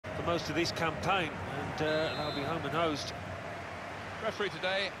for most of this campaign, and they'll be home and hosed. Referee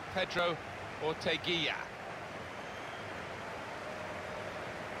today, Pedro Orteguilla.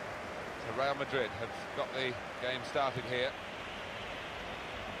 So Real Madrid have got the game started here.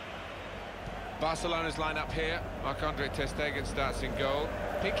 Barcelona's line-up here. Marc-Andre ter Stegen starts in goal.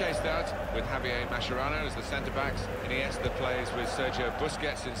 Piqué starts with Javier Mascherano as the centre-backs. Iniesta plays with Sergio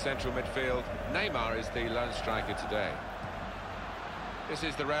Busquets in central midfield. Neymar is the lone striker today. This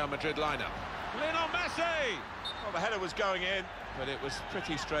is the Real Madrid lineup. Lionel Messi! Well, the header was going in, but it was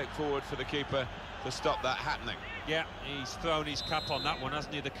pretty straightforward for the keeper to stop that happening. Yeah, he's thrown his cap on that one,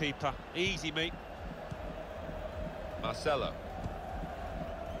 hasn't he, the keeper? Easy, mate. Marcelo.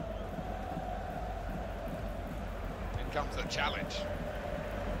 In comes the challenge.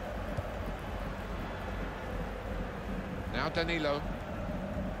 Now Danilo.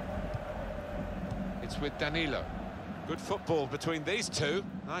 It's with Danilo. Good football between these two.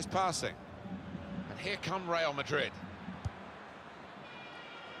 Nice passing. And here come Real Madrid.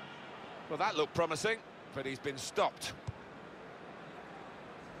 Well, that looked promising, but he's been stopped.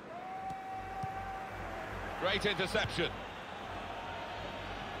 Great interception.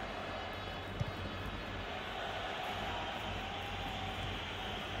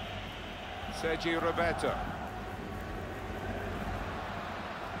 Sergi Roberto.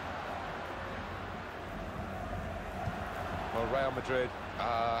 Well, Real Madrid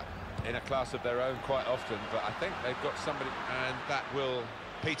are in a class of their own quite often, but I think they've got somebody, and that will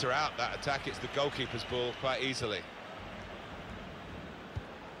peter out that attack. It's the goalkeeper's ball quite easily.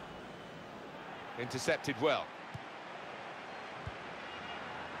 Intercepted well.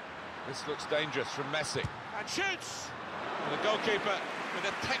 This looks dangerous from Messi. And shoots! And the goalkeeper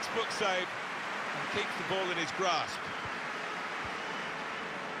with a textbook save and keeps the ball in his grasp.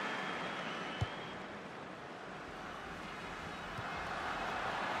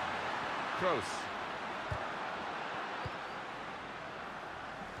 Kroos.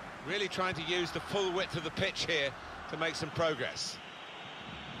 Really trying to use the full width of the pitch here to make some progress.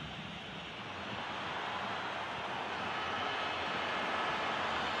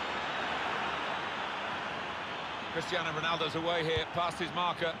 Cristiano Ronaldo's away here, past his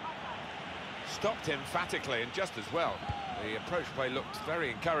marker. Stopped emphatically and just as well. The approach play looked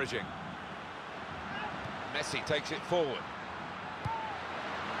very encouraging. Messi takes it forward.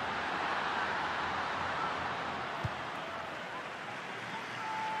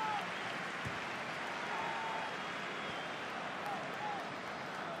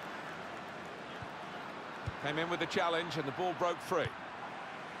 Came in with the challenge and the ball broke free.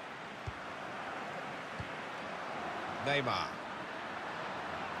 Neymar.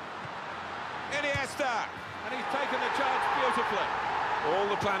 Iniesta! And he's taken the charge beautifully. All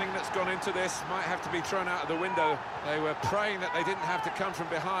the planning that's gone into this might have to be thrown out of the window. They were praying that they didn't have to come from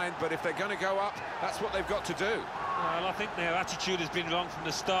behind, but if they're going to go up, that's what they've got to do. Well, I think their attitude has been wrong from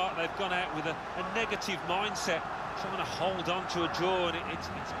the start. They've gone out with a negative mindset, trying to hold on to a draw, and it's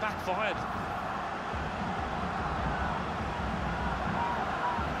backfired.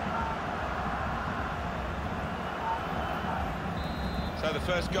 So the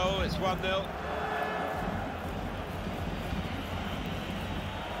first goal, it's 1-0.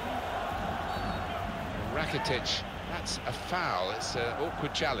 Rakitic, that's a foul, it's an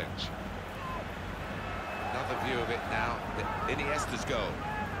awkward challenge. Another view of it now, Iniesta's goal.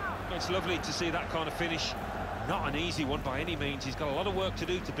 It's lovely to see that kind of finish. Not an easy one by any means. He's got a lot of work to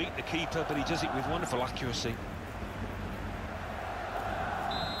do to beat the keeper, but he does it with wonderful accuracy.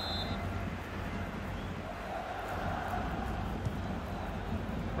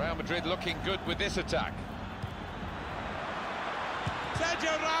 Real Madrid looking good with this attack.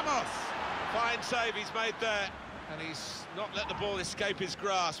 Sergio Ramos! Fine save he's made there, and he's not let the ball escape his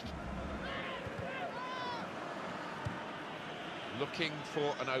grasp. Looking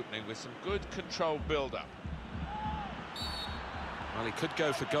for an opening with some good controlled build-up. Well, he could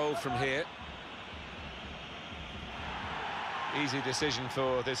go for goal from here. Easy decision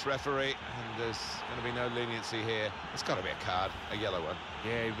for this referee, and there's going to be no leniency here. It's got to be a card, a yellow one.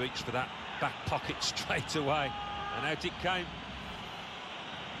 Yeah, he reached for that back pocket straight away, and out it came.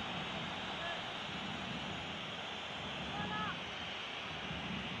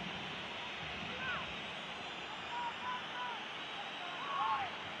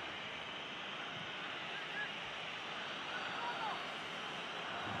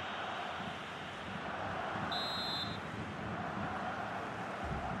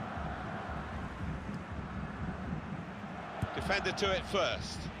 Defender to it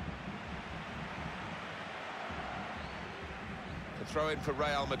first. The throw in for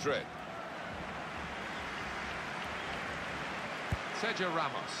Real Madrid. Sergio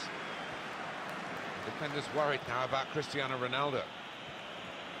Ramos. Defenders worried now about Cristiano Ronaldo.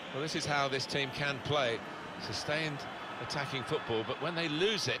 Well, this is how this team can play. Sustained attacking football, but when they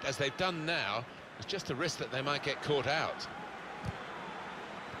lose it, as they've done now, there's just a risk that they might get caught out.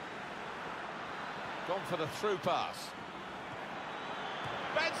 Gone for the through pass.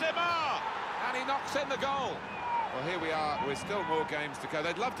 Benzema! And he knocks in the goal. Well, here we are with still more games to go.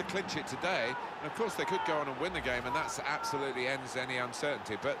 They'd love to clinch it today, and of course they could go on and win the game, and that absolutely ends any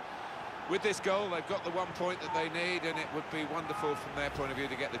uncertainty. But with this goal, they've got the 1 point that they need, and it would be wonderful from their point of view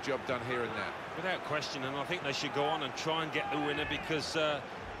to get the job done here and now. Without question, and I think they should go on and try and get the winner, because the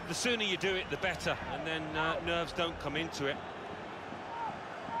sooner you do it, the better, and then nerves don't come into it.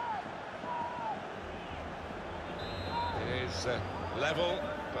 It is level.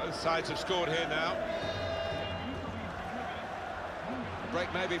 Both sides have scored here now.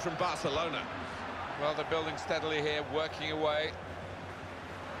 Break maybe from Barcelona. Well, they're building steadily here, working away.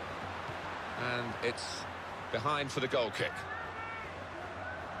 And it's behind for the goal kick.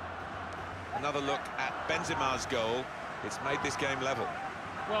 Another look at Benzema's goal. It's made this game level.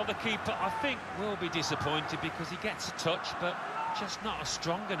 Well, the keeper, I think, will be disappointed because he gets a touch, but just not a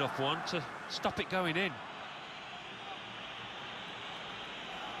strong enough one to stop it going in.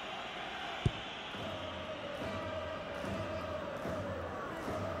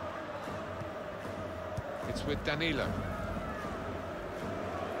 It's with Danilo.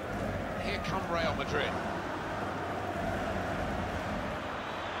 Here come Real Madrid.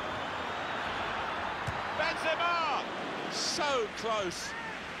 Benzema! So close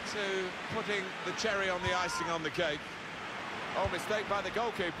to putting the cherry on the icing on the cake. Oh, mistake by the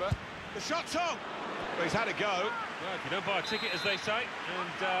goalkeeper. The shot's on! Well, he's had a go. Well, if you don't buy a ticket, as they say, and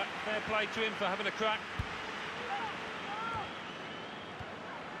fair play to him for having a crack.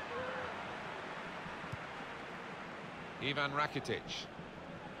 Ivan Rakitic.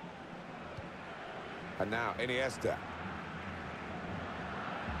 And now Iniesta.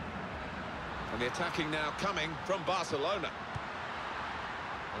 And the attacking now coming from Barcelona.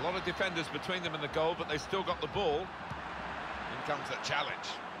 A lot of defenders between them and the goal, but they've still got the ball. In comes the challenge.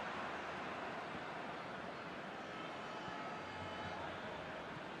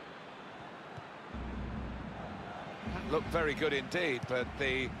 That looked very good indeed, but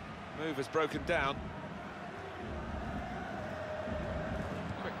the move has broken down.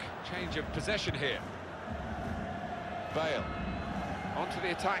 Quick change of possession here. Bale onto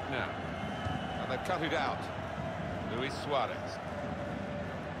the attack now, and they've cut it out. Luis Suarez.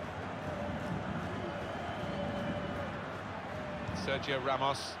 Sergio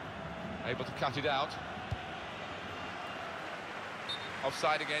Ramos able to cut it out.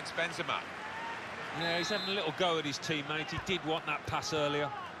 Offside against Benzema. Yeah, he's having a little go at his teammate. He did want that pass earlier.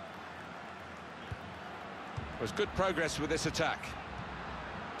 There's good progress with this attack.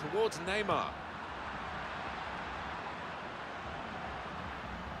 Towards Neymar.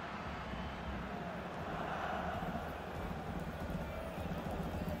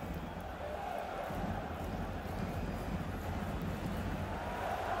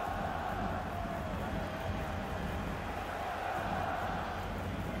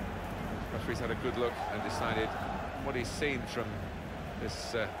 Referee's had a good look and decided what he's seen from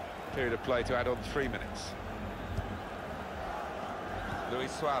this period of play to add on 3 minutes.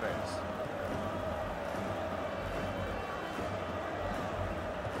 Luis Suarez.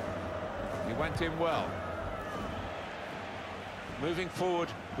 He went in well. Moving forward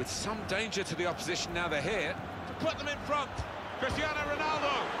with some danger to the opposition now they're here. To put them in front. Cristiano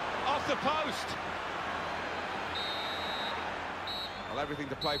Ronaldo off the post. Well, everything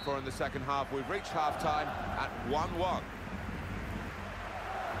to play for in the second half. We've reached half-time at 1-1.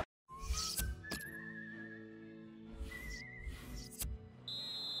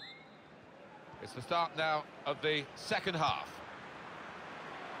 It's the start now of the second half.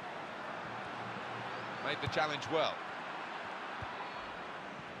 Made the challenge well.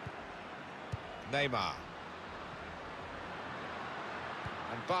 Neymar.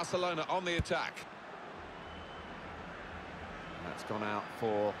 And Barcelona on the attack. That's gone out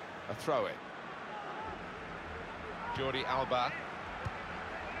for a throw-in. Jordi Alba.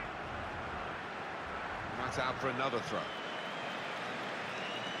 That's out for another throw.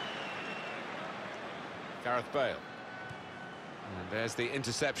 Gareth Bale. And there's the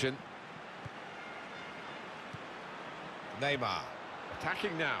interception. Neymar.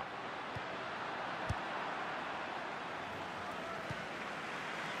 Attacking now.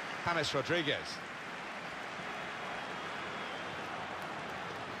 James Rodriguez.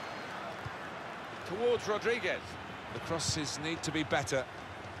 Towards Rodriguez. The crosses need to be better.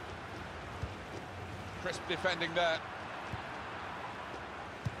 Crisp defending there.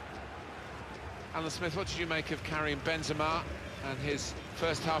 Alan Smith, what did you make of Karim Benzema and his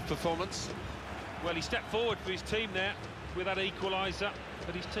first half performance? Well, he stepped forward for his team there with that equaliser,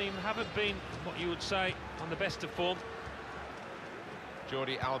 but his team haven't been, what you would say, on the best of form.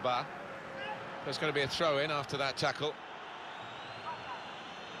 Jordi Alba. There's going to be a throw-in after that tackle.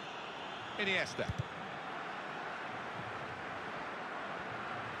 Iniesta.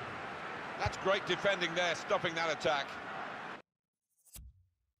 That's great defending there, stopping that attack.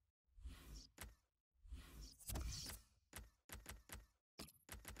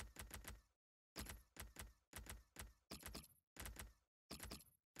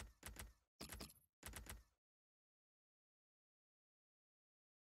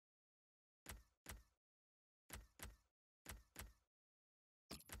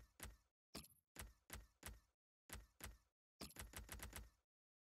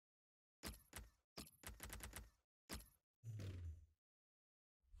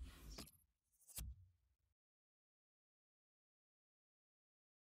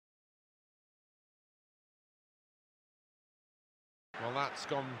 Well, that's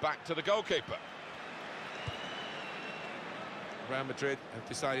gone back to the goalkeeper. Real Madrid have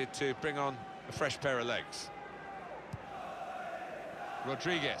decided to bring on a fresh pair of legs.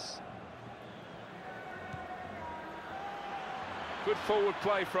 Rodriguez. Good forward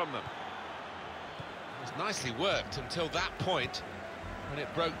play from them. It was nicely worked until that point when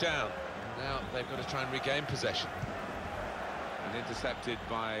it broke down. Now they've got to try and regain possession. And intercepted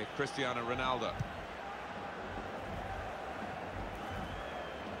by Cristiano Ronaldo.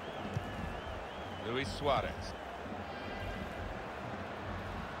 Luis Suarez.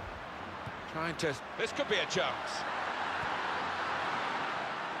 Trying to... This could be a chance.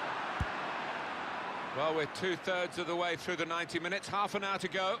 Well, we're two-thirds of the way through the 90 minutes, half an hour to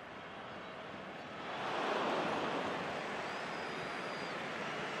go.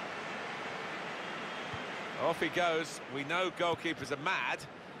 Off he goes. We know goalkeepers are mad,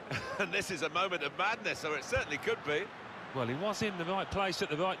 and this is a moment of madness, or it certainly could be. Well, he was in the right place at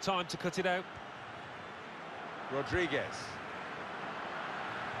the right time to cut it out. Rodriguez.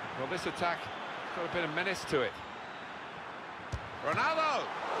 Well, this attack has got a bit of menace to it. Ronaldo!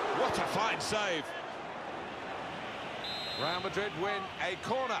 What a fine save! Real Madrid win a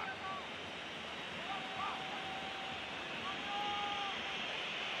corner.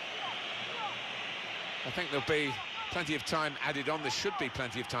 I think there'll be plenty of time added on. There should be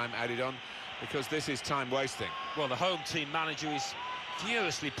plenty of time added on, because this is time wasting. Well, the home team manager is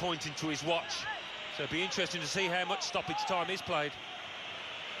furiously pointing to his watch. So it'll be interesting to see how much stoppage time is played.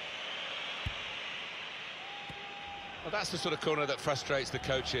 Well, that's the sort of corner that frustrates the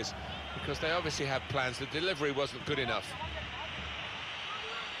coaches, because they obviously have plans. The delivery wasn't good enough.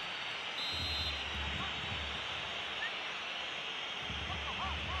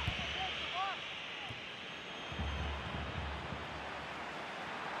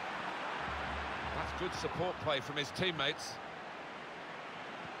 That's good support play from his teammates.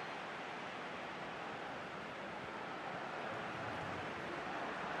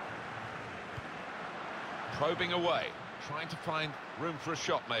 Probing away, trying to find room for a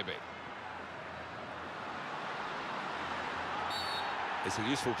shot, maybe. It's a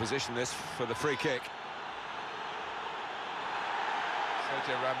useful position, this, for the free kick.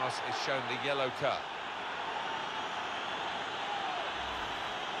 Sergio Ramos is shown the yellow card.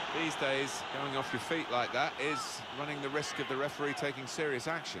 These days, going off your feet like that is running the risk of the referee taking serious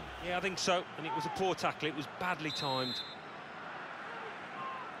action. Yeah, I think so, and it was a poor tackle. It was badly timed.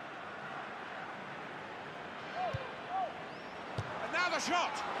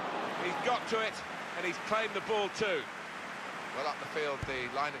 Shot! He's got to it, and he's claimed the ball too. Well, up the field,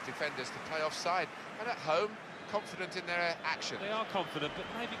 the line of defenders to play offside, and at home, confident in their action. They are confident, but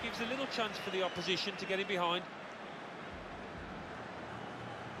maybe gives a little chance for the opposition to get in behind.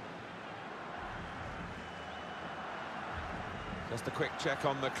 Just a quick check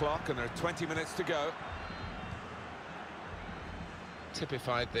on the clock, and there are 20 minutes to go.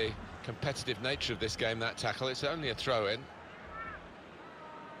 Typified the competitive nature of this game, that tackle. It's only a throw-in.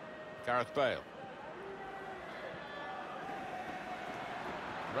 Gareth Bale.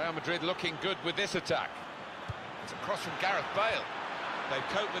 Real Madrid looking good with this attack. It's a cross from Gareth Bale. They've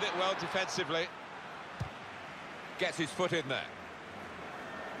coped with it well defensively. Gets his foot in there.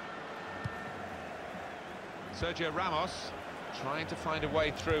 Sergio Ramos trying to find a way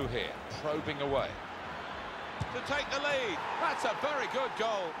through here, probing away. To take the lead. That's a very good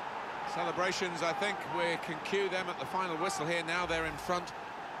goal. Celebrations, I think we can cue them at the final whistle here. Now they're in front.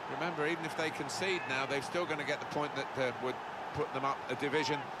 Remember, even if they concede now, they're still going to get the point that would put them up a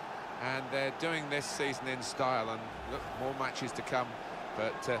division. And they're doing this season in style, and look, more matches to come.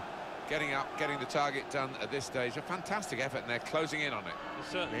 But getting up, getting the target done at this stage. A fantastic effort, and they're closing in on it. They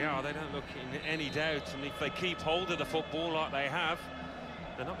certainly are. They don't look in any doubt, and if they keep hold of the football like they have,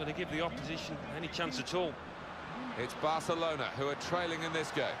 they're not going to give the opposition any chance at all. It's Barcelona who are trailing in this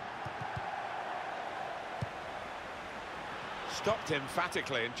game. Stopped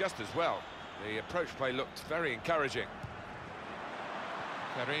emphatically and just as well. The approach play looked very encouraging.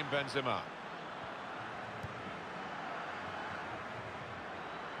 Karim Benzema.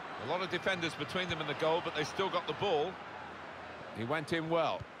 A lot of defenders between them and the goal, but they still got the ball. He went in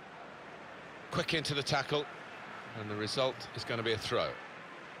well. Quick into the tackle, and the result is going to be a throw.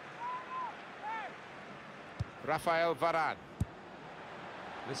 Rafael Varane.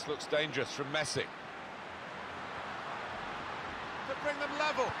 This looks dangerous from Messi. To bring them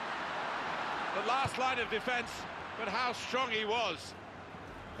level. The last line of defence, but how strong he was.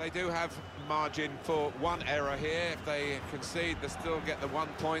 They do have margin for one error here. If they concede, they still get the 1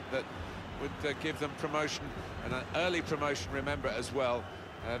 point that would give them promotion, and an early promotion, remember, as well.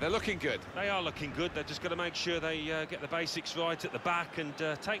 They're looking good. They are looking good. They've just got to make sure they get the basics right at the back and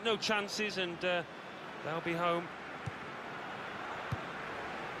take no chances, and they'll be home.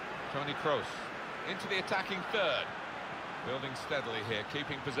 Toni Kroos into the attacking third. Building steadily here,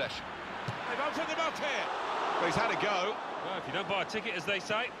 keeping possession. They've opened them up here. Well, he's had a go. Well, if you don't buy a ticket, as they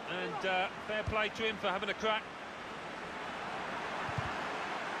say, and fair play to him for having a crack.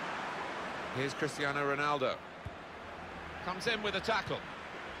 Here's Cristiano Ronaldo. Comes in with a tackle.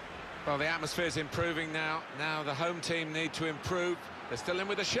 Well, the atmosphere's improving now. Now the home team need to improve. They're still in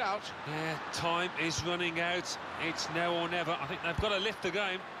with a shout. Yeah, time is running out. It's now or never. I think they've got to lift the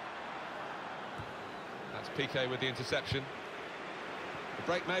game. That's Piqué with the interception. The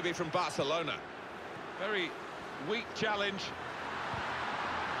break maybe from Barcelona. Very weak challenge.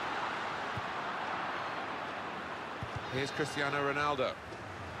 Here's Cristiano Ronaldo.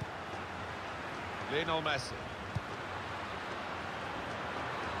 Lionel Messi.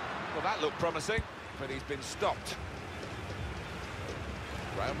 Well, that looked promising, but he's been stopped.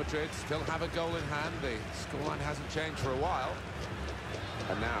 Real Madrid still have a goal in hand. The scoreline hasn't changed for a while.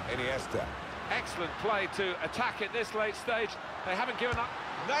 And now Iniesta. Excellent play to attack at this late stage. They haven't given up.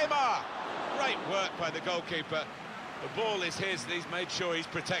 Neymar! Great work by the goalkeeper. The ball is his, and he's made sure he's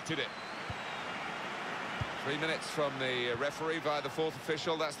protected it. 3 minutes from the referee via the fourth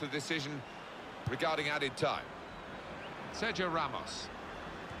official. That's the decision regarding added time. Sergio Ramos.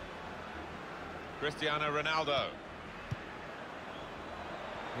 Cristiano Ronaldo.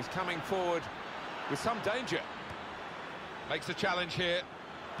 He's coming forward with some danger. Makes a challenge here.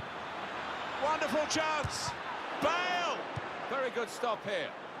 Wonderful chance! Bale! Very good stop here.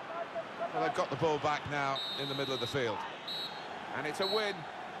 Well, they've got the ball back now in the middle of the field. And it's a win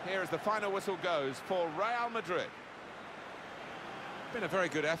here as the final whistle goes for Real Madrid. Been a very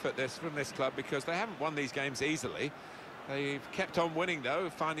good effort from this club, because they haven't won these games easily. They've kept on winning,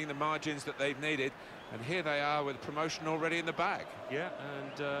 though, finding the margins that they've needed. And here they are with promotion already in the bag. Yeah,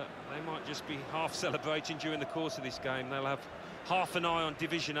 and they might just be half celebrating during the course of this game. They'll have half an eye on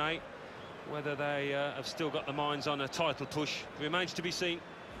Division 8. Whether they have still got the minds on a title push remains to be seen.